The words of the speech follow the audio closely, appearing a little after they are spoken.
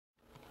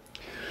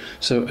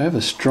So I have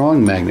a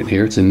strong magnet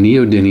here. It's a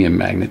neodymium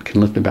magnet, can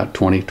lift about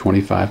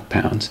 20-25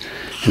 pounds.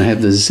 And I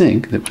have the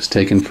zinc that was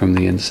taken from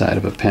the inside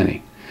of a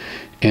penny.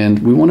 And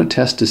we want to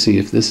test to see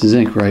if this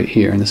zinc right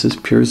here, and this is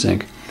pure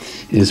zinc,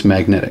 is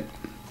magnetic.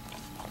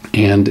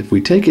 And if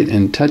we take it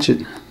and touch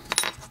it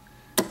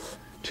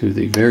to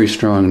the very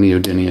strong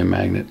neodymium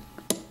magnet,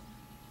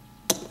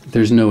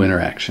 there's no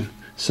interaction.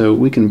 So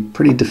we can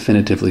pretty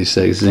definitively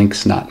say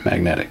zinc's not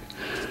magnetic.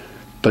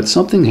 But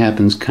something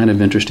happens kind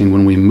of interesting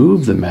when we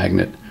move the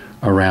magnet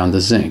around the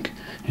zinc,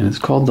 and it's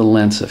called the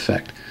Lenz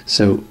Effect.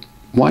 So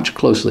watch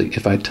closely.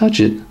 If I touch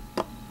it,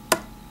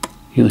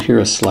 you'll hear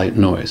a slight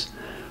noise.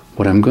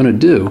 What I'm going to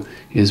do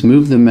is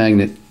move the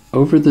magnet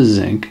over the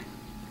zinc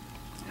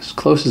as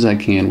close as I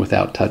can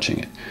without touching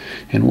it,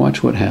 and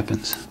watch what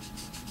happens.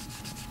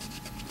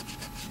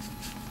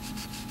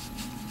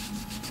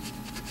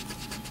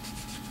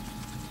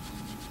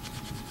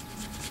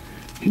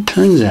 It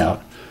turns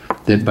out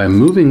that by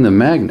moving the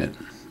magnet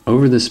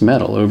over this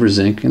metal, over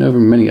zinc, and over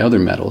many other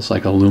metals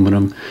like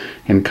aluminum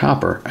and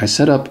copper, I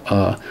set up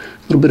a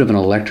little bit of an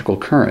electrical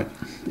current,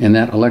 and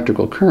that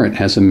electrical current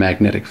has a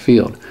magnetic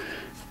field.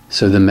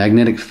 So the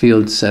magnetic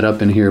field set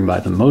up in here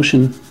by the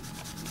motion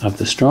of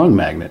the strong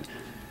magnet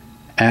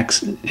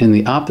acts in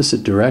the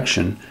opposite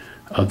direction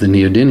of the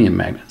neodymium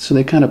magnet. So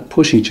they kind of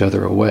push each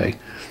other away.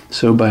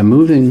 So by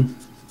moving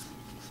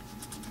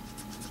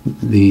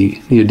the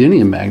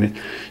neodymium magnet,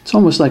 it's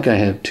almost like I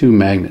have two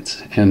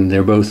magnets, and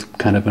they're both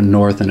kind of a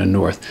north and a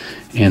north,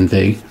 and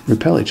they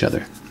repel each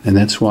other. And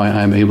that's why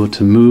I'm able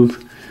to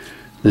move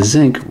the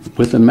zinc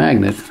with a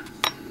magnet,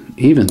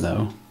 even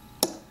though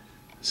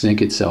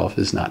zinc itself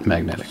is not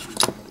magnetic.